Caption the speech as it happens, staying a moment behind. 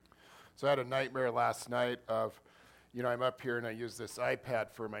So I had a nightmare last night of, I'm up here and I use this iPad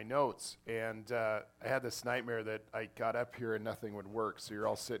for my notes, and I had this nightmare that I got up here and nothing would work. So you're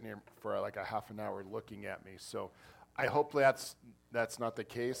all sitting here for like a half an hour looking at me. So I hope that's not the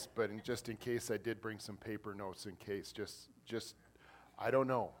case, but just in case, I did bring some paper notes in case. Just I don't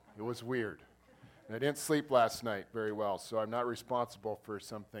know. It was weird. And I didn't sleep last night very well, so I'm not responsible for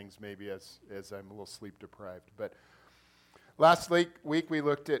some things maybe as I'm a little sleep deprived. But last week we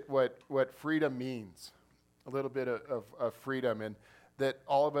looked at what freedom means, a little bit of freedom, and that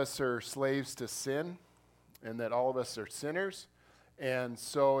all of us are slaves to sin, and that all of us are sinners. And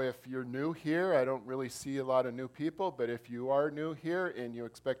so if you're new here, I don't really see a lot of new people, but if you are new here and you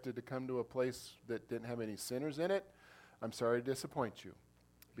expected to come to a place that didn't have any sinners in it, I'm sorry to disappoint you,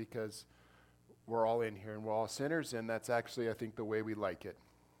 because we're all in here and we're all sinners, and that's actually, I think, the way we like it.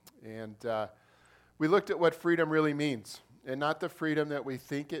 And we looked at what freedom really means, and not the freedom that we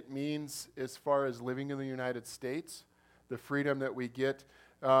think it means as far as living in the United States, the freedom that we get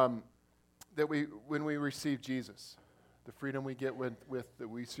when we receive Jesus, the freedom we get that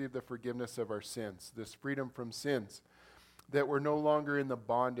we receive the forgiveness of our sins, this freedom from sins, that we're no longer in the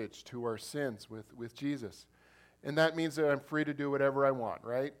bondage to our sins with Jesus. And that means that I'm free to do whatever I want,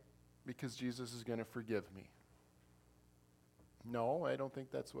 right? Because Jesus is going to forgive me. No, I don't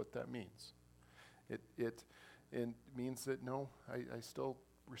think that's what that means. It means that, no, I still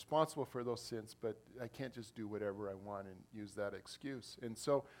responsible for those sins, but I can't just do whatever I want and use that excuse. And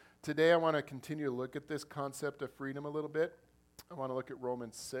so today I want to continue to look at this concept of freedom a little bit. I want to look at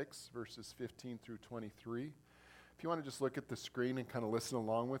Romans 6, verses 15 through 23. If you want to just look at the screen and kind of listen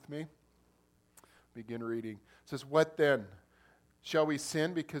along with me. Begin reading. It says, "What then? Shall we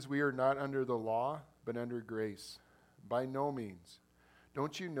sin because we are not under the law, but under grace? By no means.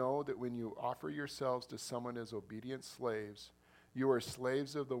 Don't you know that when you offer yourselves to someone as obedient slaves, you are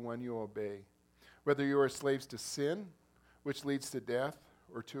slaves of the one you obey, whether you are slaves to sin, which leads to death,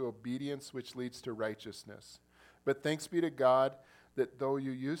 or to obedience, which leads to righteousness. But thanks be to God that though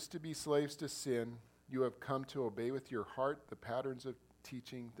you used to be slaves to sin, you have come to obey with your heart the patterns of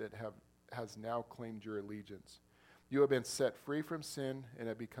teaching that has now claimed your allegiance. You have been set free from sin and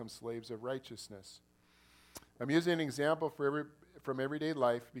have become slaves of righteousness." I'm using an example from everyday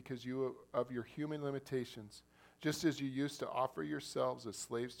life because of your human limitations. Just as you used to offer yourselves as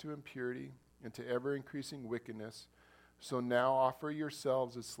slaves to impurity and to ever-increasing wickedness, so now offer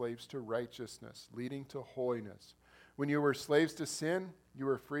yourselves as slaves to righteousness, leading to holiness. When you were slaves to sin, you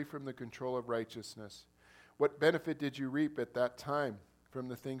were free from the control of righteousness. What benefit did you reap at that time from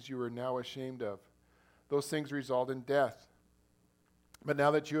the things you are now ashamed of? Those things result in death. But now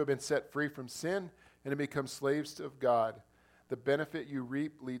that you have been set free from sin and have become slaves of God, the benefit you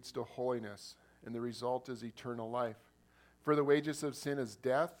reap leads to holiness, and the result is eternal life. For the wages of sin is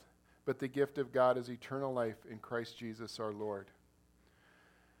death, but the gift of God is eternal life in Christ Jesus our Lord.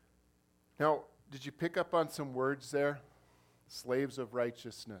 Now, did you pick up on some words there? Slaves of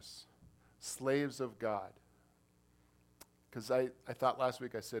righteousness, slaves of God. Because I thought last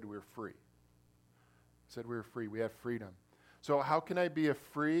week I said we were free. I said we were free. We have freedom. So how can I be a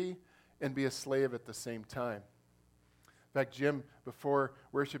free and be a slave at the same time? In fact, Jim, before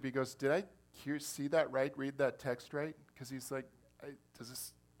worship, he goes, "Did I see that right? Read that text right?" Because he's like,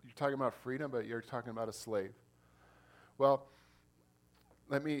 you're talking about freedom, but you're talking about a slave. Well,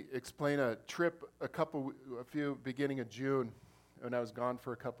 let me explain a trip beginning of June. When I was gone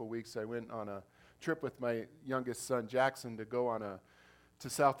for a couple weeks, I went on a trip with my youngest son, Jackson, to go to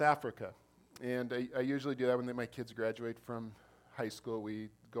South Africa. And I usually do that when my kids graduate from high school. We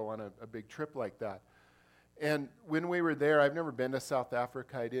go on a big trip like that. And when we were there, I've never been to South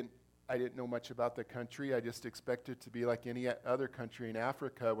Africa. I didn't know much about the country. I just expected it to be like any other country in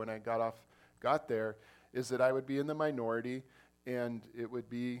Africa when I got there, is that I would be in the minority and it would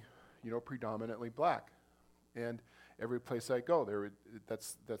be, predominantly black. And every place I go,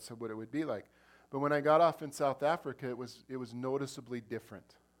 that's what it would be like. But when I got off in South Africa, it was noticeably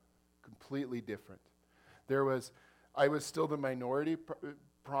different, completely different. I was still the minority,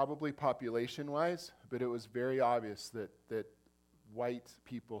 probably population-wise, but it was very obvious that white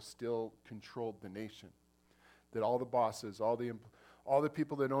people still controlled the nation. That all the bosses, all the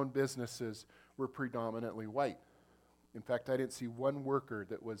people that owned businesses were predominantly white. In fact, I didn't see one worker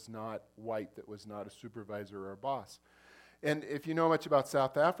that was not white, that was not a supervisor or a boss. And if you know much about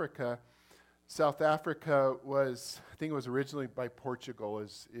South Africa was, I think it was originally by Portugal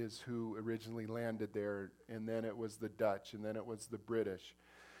is who originally landed there, and then it was the Dutch, and then it was the British.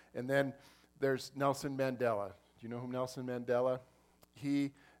 And then there's Nelson Mandela. Do you know who Nelson Mandela?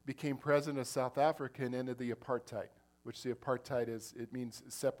 He became president of South Africa and ended the apartheid. which the apartheid is, it means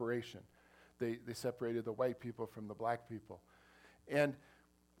separation. They separated the white people from the black people. And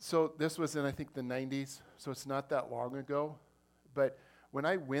so this was in, I think, the 90s, so it's not that long ago. But when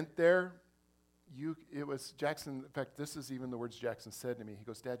I went there, it was Jackson, in fact, this is even the words Jackson said to me. He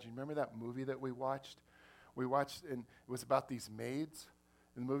goes, "Dad, do you remember that movie that we watched? We watched, and it was about these maids,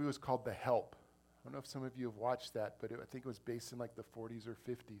 and the movie was called The Help. I don't know if some of you have watched that, but I think it was based in like the 40s or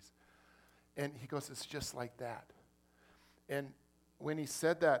 50s. And he goes, it's just like that. And when he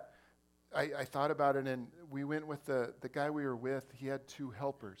said that, I thought about it, and we went with the guy we were with. He had 2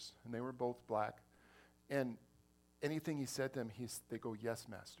 helpers, and they were both black. And anything he said to them, they go, yes,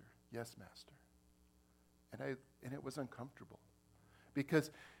 master, yes, master. And it was uncomfortable.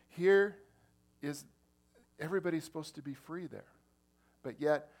 Because here is, everybody's supposed to be free there. But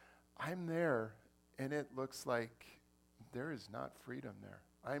yet, I'm there, and it looks like there is not freedom there.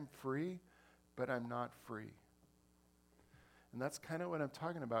 I'm free, but I'm not free. And that's kind of what I'm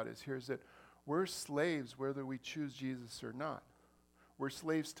talking about is that we're slaves whether we choose Jesus or not. We're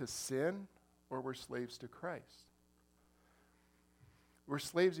slaves to sin or we're slaves to Christ. We're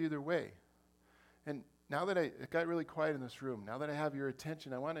slaves either way. And now that it got really quiet in this room, now that I have your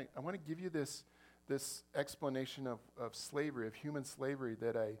attention, I want to give you this explanation of slavery, of human slavery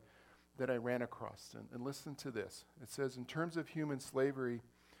that I ran across. And listen to this. It says, in terms of human slavery,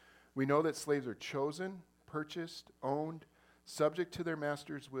 we know that slaves are chosen, purchased, owned, subject to their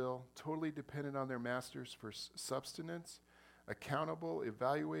master's will, totally dependent on their masters for sustenance, accountable,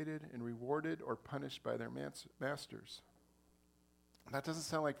 evaluated, and rewarded or punished by their masters. That doesn't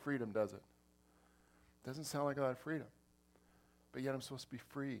sound like freedom, does it? Doesn't sound like a lot of freedom. But yet I'm supposed to be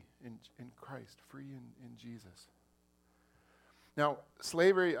free in Christ, free in Jesus. Now,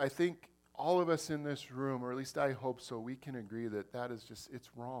 slavery, I think all of us in this room, or at least I hope so, we can agree that is just, it's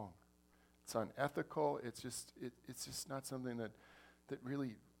wrong. It's unethical. It's just not something that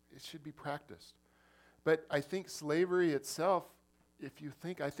really, it should be practiced. But I think slavery itself,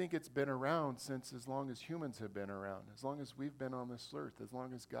 I think it's been around since as long as humans have been around, as long as we've been on this earth, as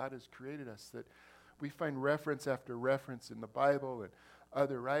long as God has created us, that we find reference after reference in the Bible and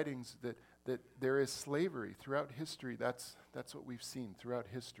other writings that there is slavery throughout history. That's what we've seen throughout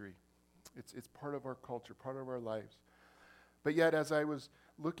history. It's part of our culture, part of our lives. But yet, as I was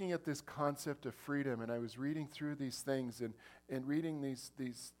looking at this concept of freedom, and I was reading through these things and reading these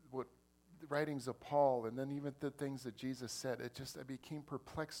the writings of Paul, and then even the things that Jesus said, I became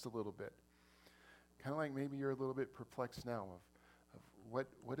perplexed a little bit. Kind of like maybe you're a little bit perplexed now of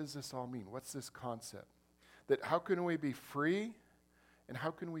what does this all mean? What's this concept? That how can we be free and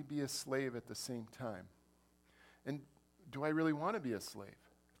how can we be a slave at the same time? And do I really want to be a slave?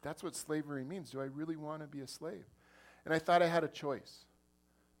 If that's what slavery means, do I really want to be a slave? And I thought I had a choice.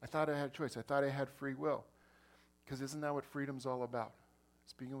 I thought I had free will. Because isn't that what freedom's all about?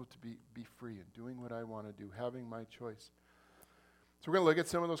 It's being able to be free and doing what I want to do, having my choice. So we're going to look at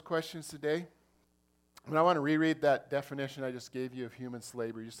some of those questions today. And I want to reread that definition I just gave you of human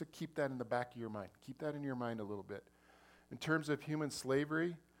slavery, just to keep that in the back of your mind. Keep that in your mind a little bit. In terms of human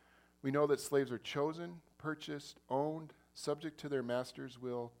slavery, we know that slaves are chosen, purchased, owned, subject to their master's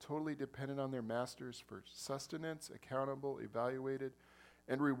will, totally dependent on their masters for sustenance, accountable, evaluated,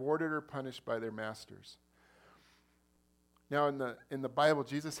 and rewarded or punished by their masters. Now, in the Bible,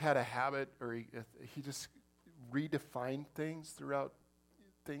 Jesus had a habit, or he just redefined things throughout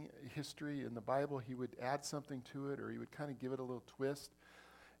history. In the Bible, he would add something to it, or he would kind of give it a little twist.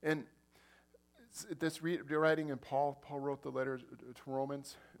 And this writing in Paul wrote the letter to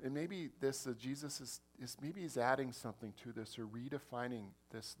Romans, and maybe Jesus is maybe he's adding something to this or redefining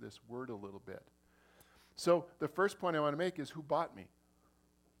this word a little bit. So the first point I want to make is who bought me?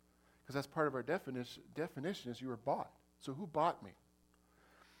 Because that's part of our definition is you were bought. So who bought me?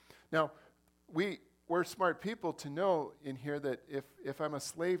 Now, we're smart people to know in here that if I'm a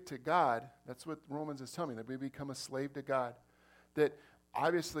slave to God, that's what Romans is telling me, that we become a slave to God, that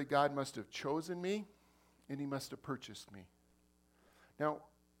obviously God must have chosen me and he must have purchased me. Now,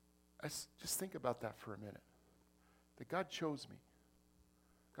 just think about that for a minute. That God chose me.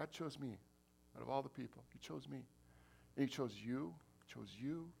 God chose me out of all the people. He chose me. And he chose you,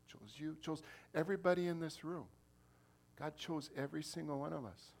 chose everybody in this room. God chose every single one of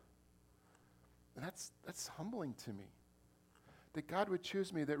us. And that's humbling to me. That God would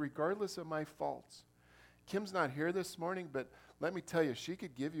choose me, that regardless of my faults. Kim's not here this morning, but let me tell you, she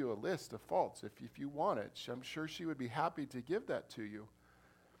could give you a list of faults if you want it. I'm sure she would be happy to give that to you.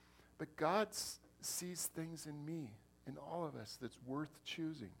 But God sees things in me, in all of us, that's worth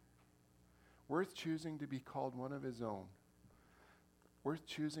choosing. Worth choosing to be called one of his own. Worth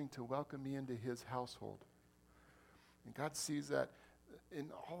choosing to welcome me into his household. And God sees that in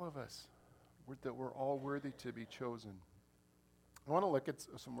all of us, that we're all worthy to be chosen. I want to look at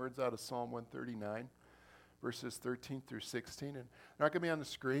some words out of Psalm 139, verses 13 through 16. And they're not going to be on the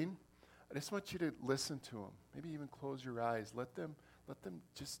screen. I just want you to listen to them. Maybe even close your eyes. Let them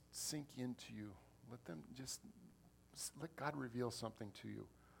just sink into you. Let God reveal something to you.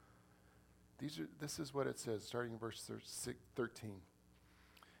 This is what it says, starting in verse 13.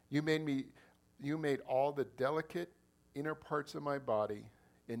 You made all the delicate inner parts of my body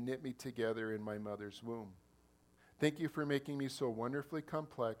and knit me together in my mother's womb. Thank you for making me so wonderfully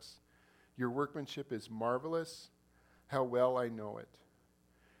complex. Your workmanship is marvelous. How well I know it.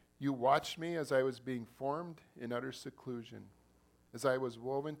 You watched me as I was being formed in utter seclusion, as I was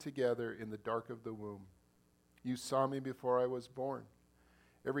woven together in the dark of the womb. You saw me before I was born.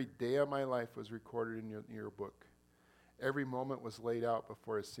 Every day of my life was recorded in your book. Every moment was laid out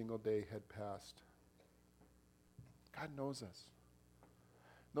before a single day had passed. God knows us.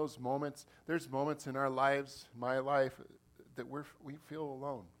 Those moments, there's moments in our lives, my life, that we feel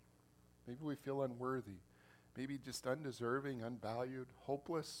alone. Maybe we feel unworthy. Maybe just undeserving, unvalued,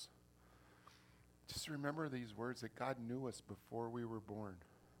 hopeless. Just remember these words that God knew us before we were born.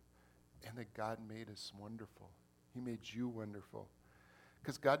 And that God made us wonderful. He made you wonderful.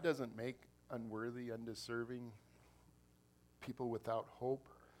 Because God doesn't make unworthy, undeserving people without hope,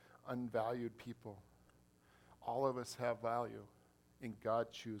 unvalued people. All of us have value. And God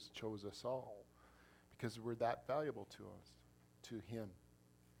chose us all. Because we're that valuable to us, to Him.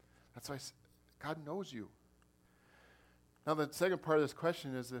 That's why God knows you. Now the second part of this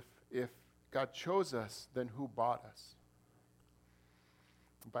question is if God chose us, then who bought us?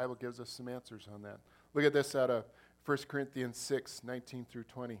 The Bible gives us some answers on that. Look at this out of 1 Corinthians 6, 19 through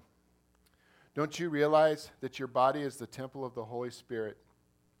 20. Don't you realize that your body is the temple of the Holy Spirit,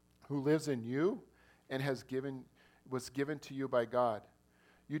 who lives in you and was given to you by God?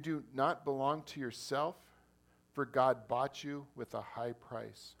 You do not belong to yourself, for God bought you with a high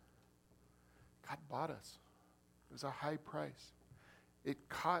price. God bought us. It was a high price. It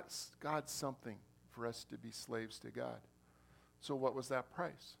cost God something for us to be slaves to God. So what was that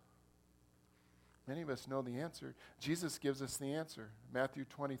price? Many of us know the answer. Jesus gives us the answer. Matthew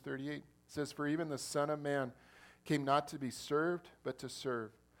 20:38 says, "For even the Son of Man came not to be served, but to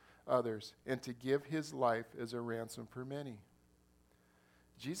serve others, and to give his life as a ransom for many."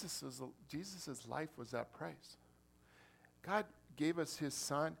 Jesus' life was that price. God gave us his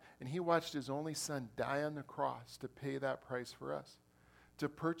Son, and he watched his only Son die on the cross to pay that price for us, to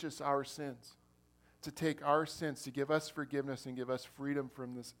purchase our sins, to take our sins, to give us forgiveness and give us freedom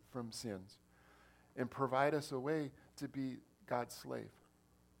from sins, and provide us a way to be God's slave.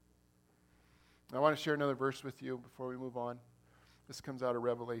 I want to share another verse with you before we move on. This comes out of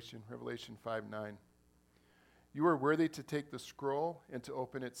Revelation 5:9. You are worthy to take the scroll and to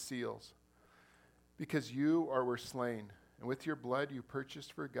open its seals, because you were slain, and with your blood you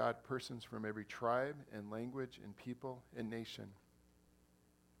purchased for God persons from every tribe and language and people and nation.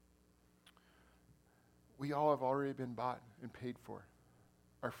 We all have already been bought and paid for.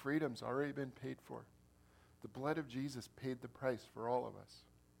 Our freedom's already been paid for. The blood of Jesus paid the price for all of us.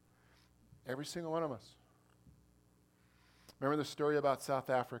 Every single one of us. Remember the story about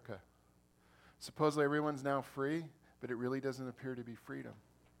South Africa? Supposedly everyone's now free, but it really doesn't appear to be freedom.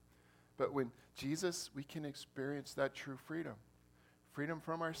 But when Jesus, we can experience that true freedom. Freedom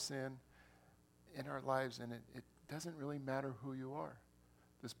from our sin in our lives, and it doesn't really matter who you are.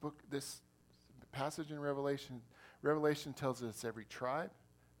 This passage in Revelation tells us it's every tribe,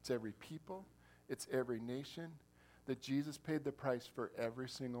 it's every people, it's every nation, that Jesus paid the price for every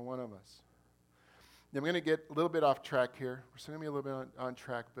single one of us. Now, I'm going to get a little bit off track here. We're still going to be a little bit on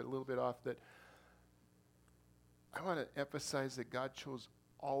track, but a little bit off that. I want to emphasize that God chose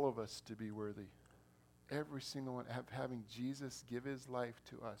all of us to be worthy. Every single one, having Jesus give his life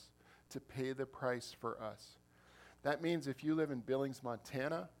to us, to pay the price for us. That means if you live in Billings,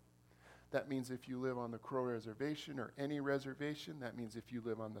 Montana, that means if you live on the Crow Reservation or any reservation, that means if you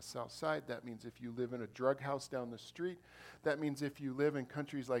live on the south side, that means if you live in a drug house down the street, that means if you live in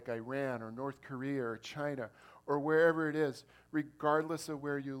countries like Iran or North Korea or China or wherever it is, regardless of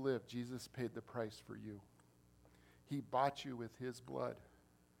where you live, Jesus paid the price for you. He bought you with his blood.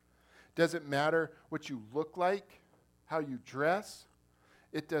 Doesn't matter what you look like, how you dress.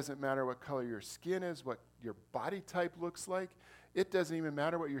 It doesn't matter what color your skin is, what your body type looks like. It doesn't even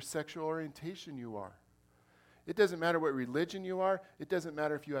matter what your sexual orientation you are. It doesn't matter what religion you are. It doesn't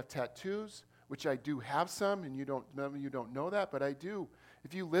matter if you have tattoos, which I do have some, and you don't know that, but I do.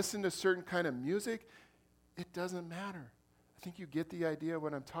 If you listen to certain kind of music, it doesn't matter. I think you get the idea of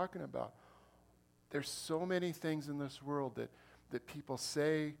what I'm talking about. there's so many things in this world that people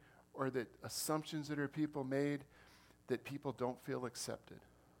say or that assumptions that are people made that people don't feel accepted.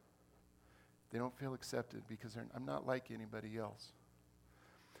 They don't feel accepted because I'm not like anybody else.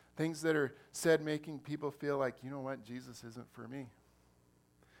 Things that are said making people feel like, you know what, Jesus isn't for me.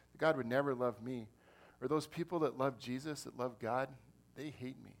 God would never love me. Or those people that love Jesus, that love God, they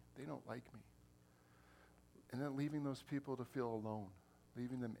hate me. They don't like me. And then leaving those people to feel alone.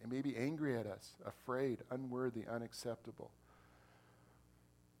 Leaving them maybe angry at us, afraid, unworthy, unacceptable.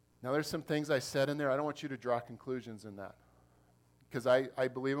 Now there's some things I said in there. I don't want you to draw conclusions in that. Because I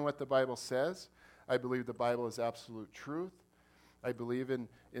believe in what the Bible says. I believe the Bible is absolute truth. I believe in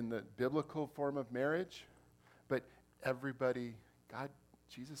the biblical form of marriage. But everybody,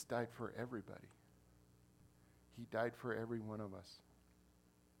 Jesus died for everybody. He died for every one of us.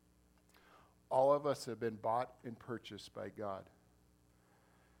 All of us have been bought and purchased by God.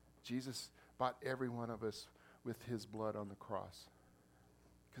 Jesus bought every one of us with his blood on the cross.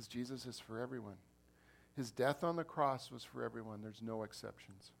 Because Jesus is for everyone. His death on the cross was for everyone. There's no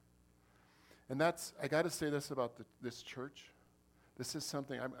exceptions. And I got to say this about this church. This is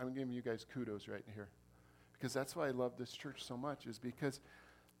something, I'm giving you guys kudos right here. Because that's why I love this church so much, is because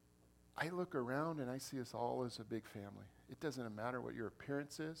I look around and I see us all as a big family. It doesn't matter what your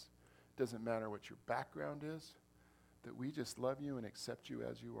appearance is. It doesn't matter what your background is. That we just love you and accept you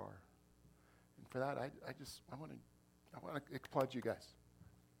as you are. And for that, I want to applaud you guys.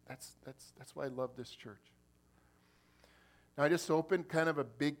 That's why I love this church. Now I just opened kind of a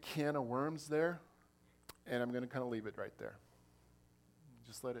big can of worms there, and I'm going to kind of leave it right there.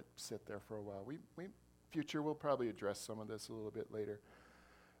 Just let it sit there for a while. Future, we'll probably address some of this a little bit later.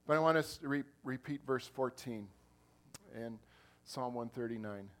 But I want us to repeat verse 14 and Psalm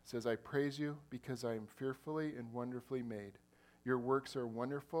 139. It says, I praise you because I am fearfully and wonderfully made. Your works are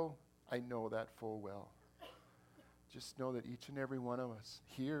wonderful. I know that full well. Just know that each and every one of us,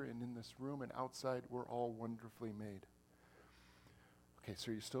 here and in this room and outside, we're all wonderfully made. Okay,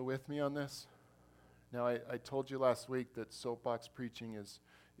 so are you still with me on this? Now, I told you last week that soapbox preaching is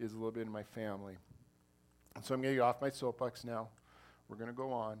a little bit in my family. And so I'm going to get off my soapbox now. We're going to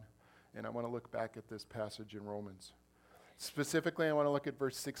go on, and I want to look back at this passage in Romans. Specifically, I want to look at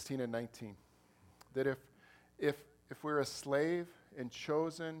verse 16 and 19. That if we're a slave and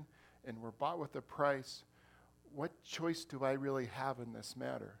chosen and we're bought with a price, what choice do I really have in this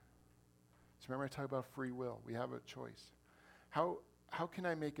matter? So remember I talked about free will. We have a choice. How can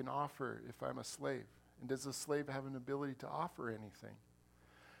I make an offer if I'm a slave? And does a slave have an ability to offer anything?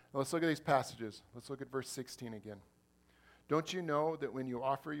 Now let's look at these passages. Let's look at verse 16 again. Don't you know that when you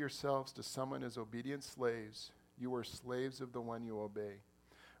offer yourselves to someone as obedient slaves, you are slaves of the one you obey?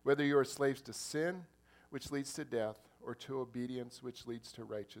 Whether you are slaves to sin, which leads to death, or to obedience, which leads to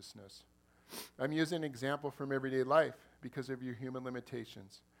righteousness. I'm using an example from everyday life because of your human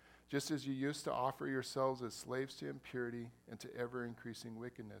limitations. Just as you used to offer yourselves as slaves to impurity and to ever-increasing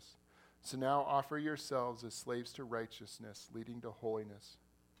wickedness. So now offer yourselves as slaves to righteousness, leading to holiness.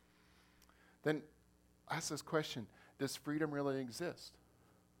 Then ask this question, does freedom really exist?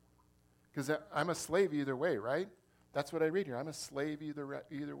 Because I'm a slave either way, right? That's what I read here. I'm a slave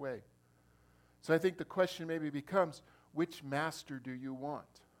either way. So I think the question maybe becomes, which master do you want?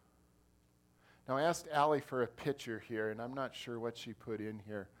 Now I asked Allie for a picture here, and I'm not sure what she put in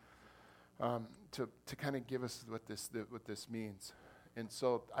here to kind of give us what this means. And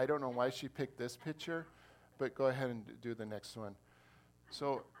so I don't know why she picked this picture, but go ahead and do the next one.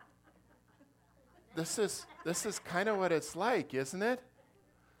 So this is kind of what it's like, isn't it?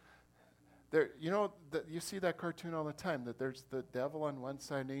 You see that cartoon all the time, that there's the devil on one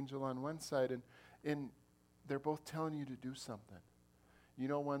side, an angel on one side, and they're both telling you to do something. You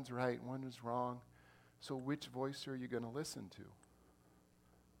know one's right, one is wrong. So which voice are you going to listen to?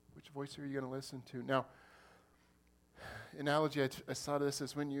 Which voice are you going to listen to? Now, analogy I saw this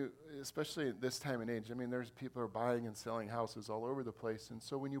is when you, especially at this time and age, I mean, there's people who are buying and selling houses all over the place. And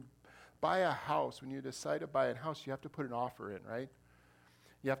so when you buy a house, when you decide to buy a house, you have to put an offer in, right?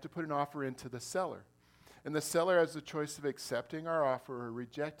 You have to put an offer into the seller. And the seller has the choice of accepting our offer or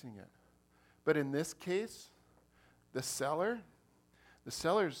rejecting it. But in this case, either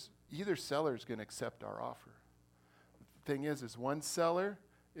seller is going to accept our offer. The thing is one seller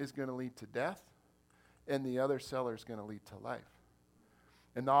is going to lead to death, and the other seller is going to lead to life.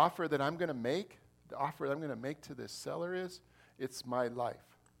 And the offer that I'm going to make, to this seller is, it's my life.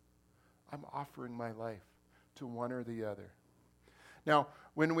 I'm offering my life to one or the other. Now,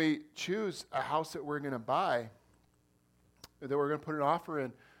 when we choose a house that we're going to buy, that we're going to put an offer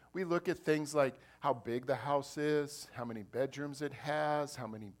in, We look at things like how big the house is, how many bedrooms it has, how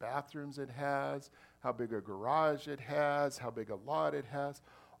many bathrooms it has, how big a garage it has, how big a lot it has,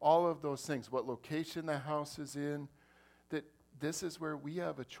 all of those things, what location the house is in, that this is where we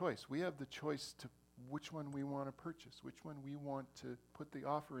have a choice. We have the choice to which one we want to purchase, which one we want to put the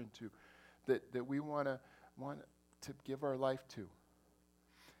offer into, that we want to give our life to.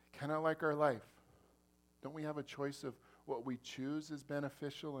 Kind of like our life. Don't we have a choice of what we choose is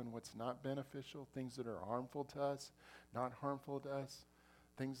beneficial and what's not beneficial, things that are harmful to us, not harmful to us,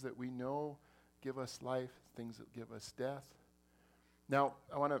 things that we know give us life, things that give us death. Now,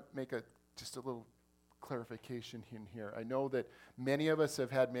 I want to make just a little clarification in here. I know that many of us have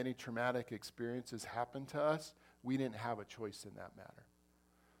had many traumatic experiences happen to us. We didn't have a choice in that matter.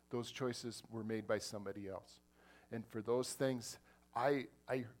 Those choices were made by somebody else. And for those things, I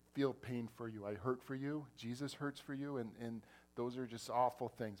feel pain for you. I hurt for you. Jesus hurts for you. And those are just awful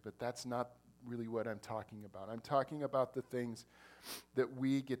things. But that's not really what I'm talking about. I'm talking about the things that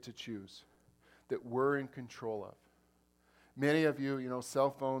we get to choose, that we're in control of. Many of you,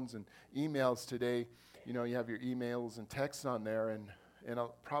 cell phones and emails today, you have your emails and texts on there. And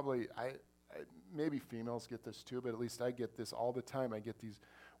maybe females get this too, but at least I get this all the time. I get these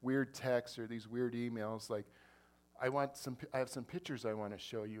weird texts or these weird emails like, I have some pictures I want to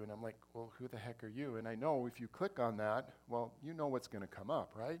show you. And I'm like, well, who the heck are you? And I know if you click on that, well, you know what's going to come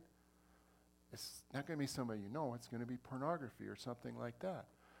up, right? It's not going to be somebody you know. It's going to be pornography or something like that.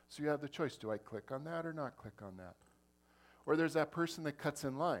 So you have the choice. Do I click on that or not click on that? Or there's that person that cuts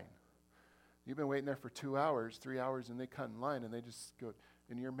in line. You've been waiting there for 2 hours, 3 hours, and they cut in line, and they just go,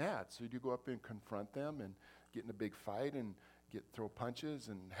 and you're mad. So you go up and confront them and get in a big fight and throw punches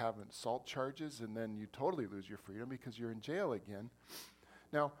and have assault charges, and then you totally lose your freedom because you're in jail again.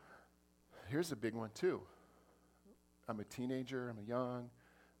 Now, here's a big one too. I'm a teenager, I'm young,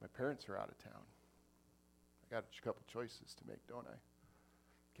 my parents are out of town. I got a couple choices to make, don't I?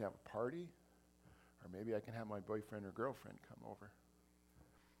 I can have a party, or maybe I can have my boyfriend or girlfriend come over.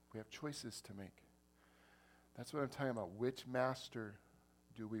 We have choices to make. That's what I'm talking about. Which master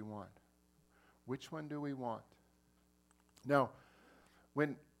do we want? Which one do we want? Now,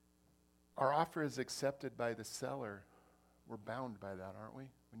 when our offer is accepted by the seller, we're bound by that, aren't we?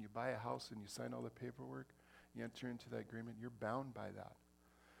 When you buy a house and you sign all the paperwork, you enter into that agreement, you're bound by that.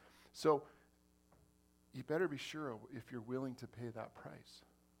 So, you better be sure if you're willing to pay that price.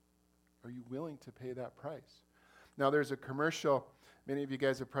 Are you willing to pay that price? Now, there's a commercial. Many of you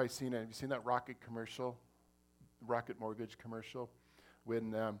guys have probably seen it. Have you seen that Rocket commercial? Rocket Mortgage commercial?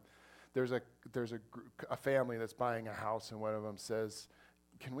 When there's a family that's buying a house, and one of them says,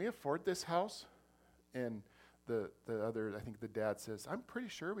 "Can we afford this house?" And the other, I think the dad says, "I'm pretty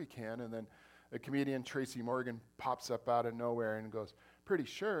sure we can." And then a comedian, Tracy Morgan, pops up out of nowhere and goes, Pretty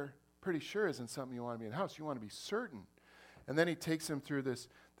sure isn't something you want to be in a house. You want to be certain." And then he takes him through this.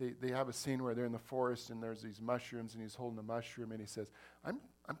 They have a scene where they're in the forest and there's these mushrooms, and he's holding a mushroom, and he says, I'm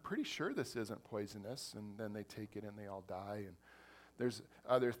pretty sure this isn't poisonous. And then they take it and they all die. And there's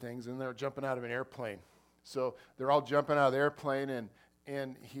other things, and they're jumping out of an airplane. So they're all jumping out of the airplane,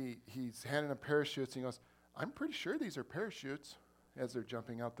 and he's handing them parachutes, and he goes, "I'm pretty sure these are parachutes," as they're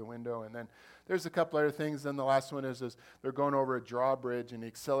jumping out the window. And then there's a couple other things. Then the last one is they're going over a drawbridge, and he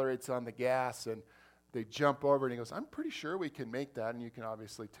accelerates on the gas, and they jump over, and he goes, "I'm pretty sure we can make that." And you can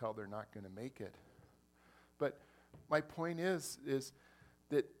obviously tell they're not going to make it. But my point is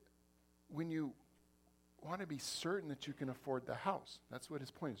that when you want to be certain that you can afford the house, that's what his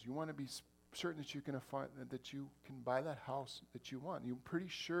point is. You want to be certain that you can afford, that you can buy that house that you want. You're pretty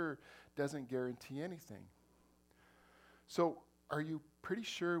sure doesn't guarantee anything. So are you pretty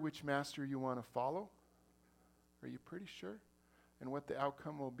sure which master you want to follow? Are you pretty sure? And what the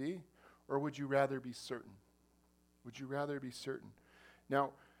outcome will be? Or would you rather be certain? Would you rather be certain?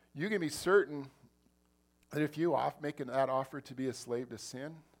 Now, you can be certain that if you make that offer to be a slave to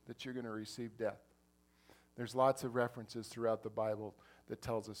sin, that you're going to receive death. There's lots of references throughout the Bible that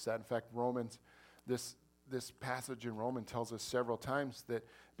tells us that. In fact, Romans, this passage in Romans tells us several times that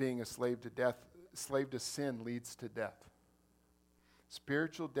being a slave to sin leads to death.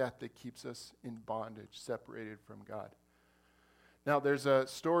 Spiritual death that keeps us in bondage, separated from God. Now, there's a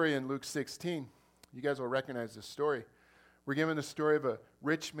story in Luke 16. You guys will recognize this story. We're given the story of a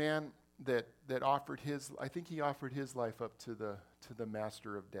rich man that offered his life up to the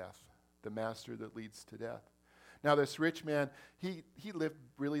master of death, the master that leads to death. Now, this rich man, he lived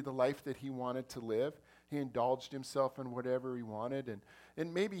really the life that he wanted to live. He indulged himself in whatever he wanted,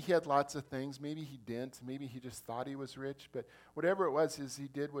 and maybe he had lots of things, maybe he didn't, maybe he just thought he was rich, but whatever it was, he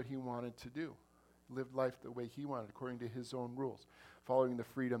did what he wanted to do. lived life the way he wanted, according to his own rules, following the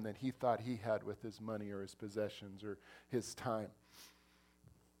freedom that he thought he had with his money or his possessions or his time.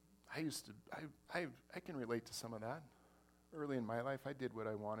 I can relate to some of that. Early in my life, I did what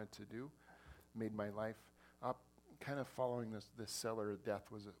I wanted to do, made my life up, kind of following this cellar of death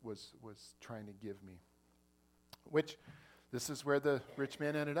was trying to give me. Which, this is where the rich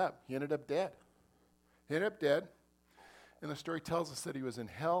man ended up. He ended up dead. He ended up dead, and the story tells us that he was in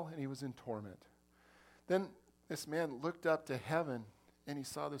hell and he was in torment. Then this man looked up to heaven, and he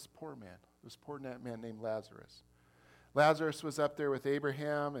saw this poor man named Lazarus. Lazarus was up there with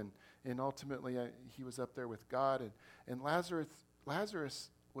Abraham, and ultimately he was up there with God. And Lazarus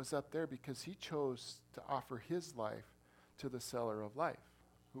was up there because he chose to offer his life to the seller of life,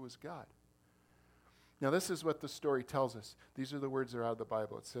 who was God. Now this is what the story tells us. These are the words that are out of the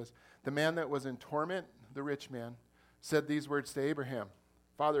Bible. It says, the man that was in torment, the rich man, said these words to Abraham,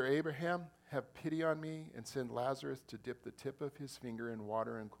 Father Abraham, have pity on me and send Lazarus to dip the tip of his finger in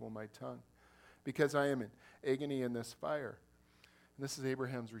water and cool my tongue, because I am in agony in this fire. And this is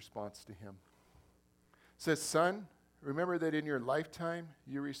Abraham's response to him. It says, Son, remember that in your lifetime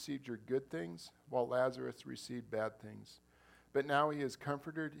you received your good things, while Lazarus received bad things. But now he is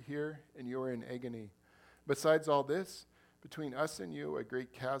comforted here, and you are in agony. Besides all this, between us and you a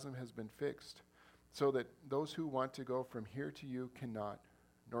great chasm has been fixed, so that those who want to go from here to you cannot,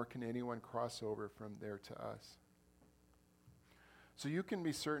 nor can anyone cross over from there to us. So you can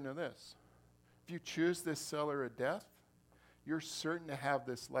be certain of this. If you choose this cellar of death, you're certain to have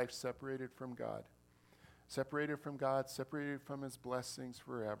this life separated from God. Separated from God, separated from his blessings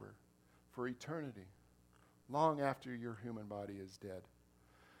forever, for eternity, long after your human body is dead.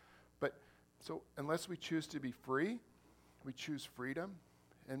 But so unless we choose to be free, we choose freedom,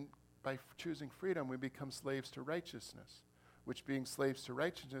 and by choosing freedom, we become slaves to righteousness, which being slaves to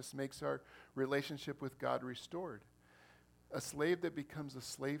righteousness makes our relationship with God restored. A slave that becomes a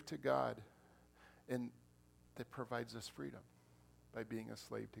slave to God, and that provides us freedom by being a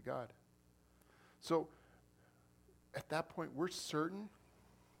slave to God. So at that point, we're certain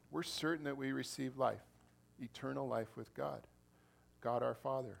that we receive life, eternal life with God our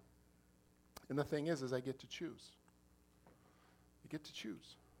Father. And the thing is I get to choose. I get to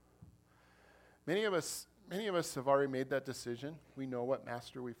choose. Many of us have already made that decision. We know what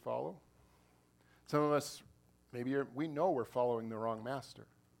master we follow. Some of us, we know we're following the wrong master.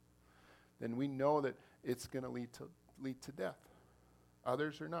 Then we know that it's going to lead to death.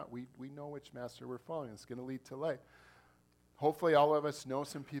 Others are not. We know which master we're following. It's going to lead to life. Hopefully all of us know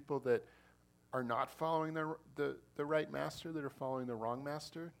some people that are not following the right master, that are following the wrong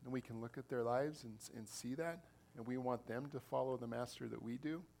master, and we can look at their lives and see that, and we want them to follow the master that we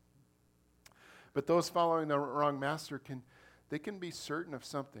do. But those following the wrong master can be certain of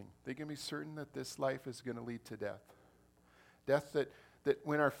something. They can be certain that this life is going to lead to death. Death that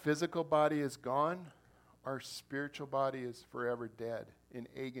when our physical body is gone, our spiritual body is forever dead in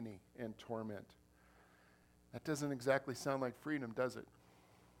agony and torment. That doesn't exactly sound like freedom, does it?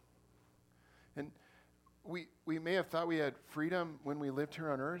 And we may have thought we had freedom when we lived here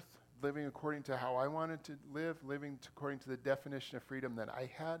on earth, living according to how I wanted to live, according to the definition of freedom that I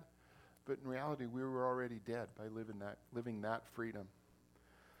had. But in reality, we were already dead by living that freedom.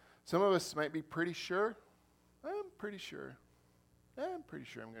 Some of us might be pretty sure. I'm pretty sure I'm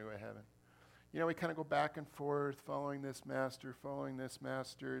going to go to heaven. We kind of go back and forth, following this master,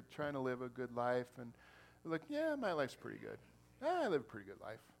 trying to live a good life. And we're like, yeah, my life's pretty good. I live a pretty good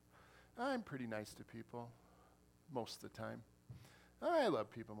life. I'm pretty nice to people most of the time. I love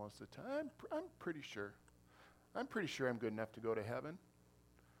people most of the time. I'm pretty sure. I'm pretty sure I'm good enough to go to heaven.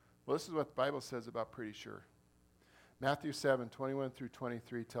 Well, this is what the Bible says about pretty sure. Matthew 7:21 through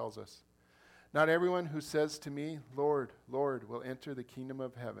 23 tells us, Not everyone who says to me, Lord, Lord, will enter the kingdom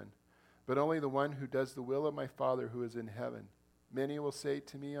of heaven, but only the one who does the will of my Father who is in heaven. Many will say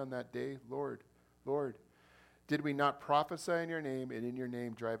to me on that day, Lord, Lord, did we not prophesy in your name, and in your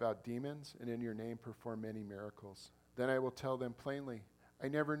name drive out demons, and in your name perform many miracles? Then I will tell them plainly, I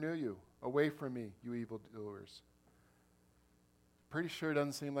never knew you. Away from me, you evildoers. Pretty sure it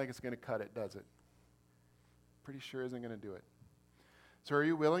doesn't seem like it's going to cut it, does it? Pretty sure isn't going to do it. So are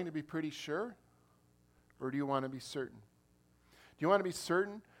you willing to be pretty sure, or do you want to be certain? Do you want to be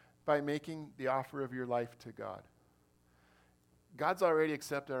certain by making the offer of your life to God? God's already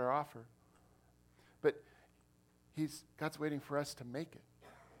accepted our offer, but God's waiting for us to make it.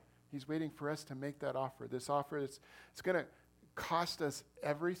 He's waiting for us to make that offer. This offer, it's going to cost us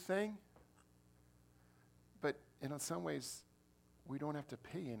everything, but in some ways, we don't have to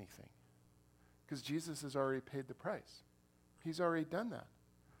pay anything because Jesus has already paid the price. He's already done that.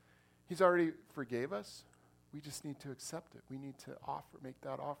 He's already forgave us. We just need to accept it. We need to make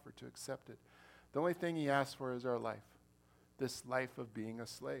that offer to accept it. The only thing he asks for is our life. This life of being a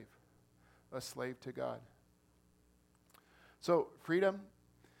slave to God. So freedom,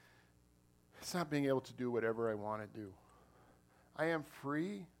 it's not being able to do whatever I want to do. I am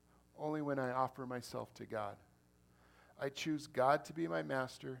free only when I offer myself to God. I choose God to be my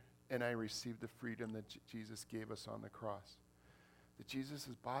master, and I receive the freedom that Jesus gave us on the cross. That Jesus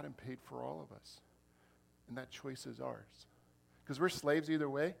has bought and paid for all of us. And that choice is ours. Because we're slaves either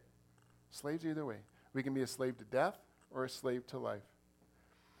way. Slaves either way. We can be a slave to death or a slave to life.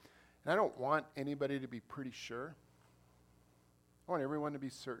 And I don't want anybody to be pretty sure. I want everyone to be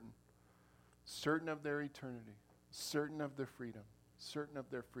certain. Certain of their eternity. Certain of their freedom. Certain of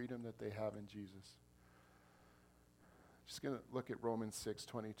their freedom that they have in Jesus. Just going to look at Romans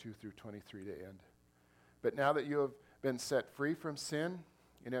 6:22 through 23 to end. But now that you have been set free from sin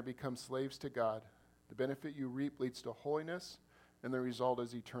and have become slaves to God, the benefit you reap leads to holiness, and the result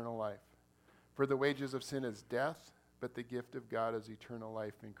is eternal life. For the wages of sin is death, but the gift of God is eternal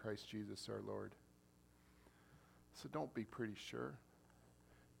life in Christ Jesus our Lord. So don't be pretty sure.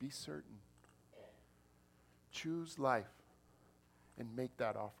 Be certain. Choose life and make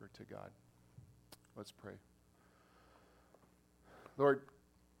that offer to God. Let's pray. Lord,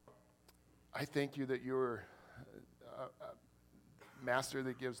 I thank you that you're a master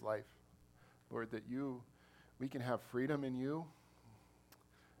that gives life. Lord, that we can have freedom in you,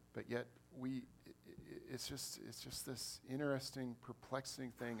 but yet it's just this interesting,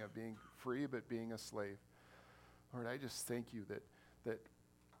 perplexing thing of being free but being a slave. Lord, I just thank you that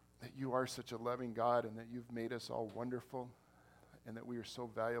you are such a loving God, and that you've made us all wonderful, and that we are so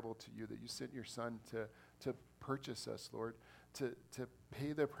valuable to you, that you sent your Son to purchase us, Lord, to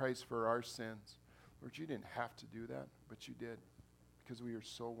pay the price for our sins. Lord, you didn't have to do that, but you did, because we are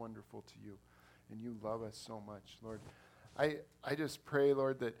so wonderful to you, and you love us so much, Lord. I just pray,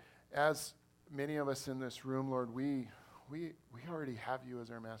 Lord, that as many of us in this room, Lord, we already have you as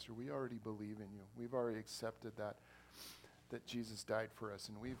our master. We already believe in you. We've already accepted that Jesus died for us,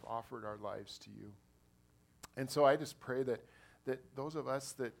 and we've offered our lives to you. And so I just pray that those of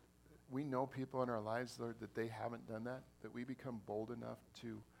us that we know people in our lives, Lord, that they haven't done that we become bold enough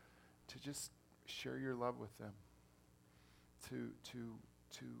to just share your love with them, to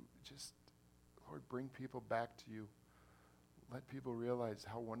just, Lord, bring people back to you. Let people realize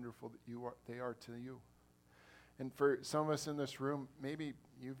how wonderful that they are to you. And for some of us in this room, maybe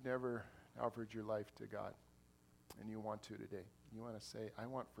you've never offered your life to God, and you want to today. You want to say, I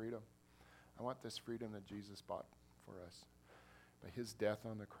want freedom. I want this freedom that Jesus bought for us by his death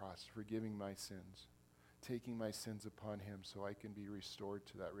on the cross, forgiving my sins, taking my sins upon him so I can be restored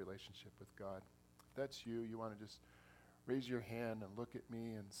to that relationship with God. If that's you, you want to just raise your hand and look at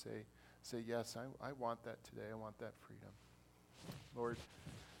me and say yes, I want that today. I want that freedom. Lord,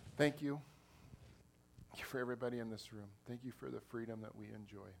 thank you. Thank you for everybody in this room. Thank you for the freedom that we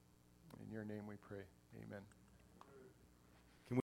enjoy. In your name we pray. Amen.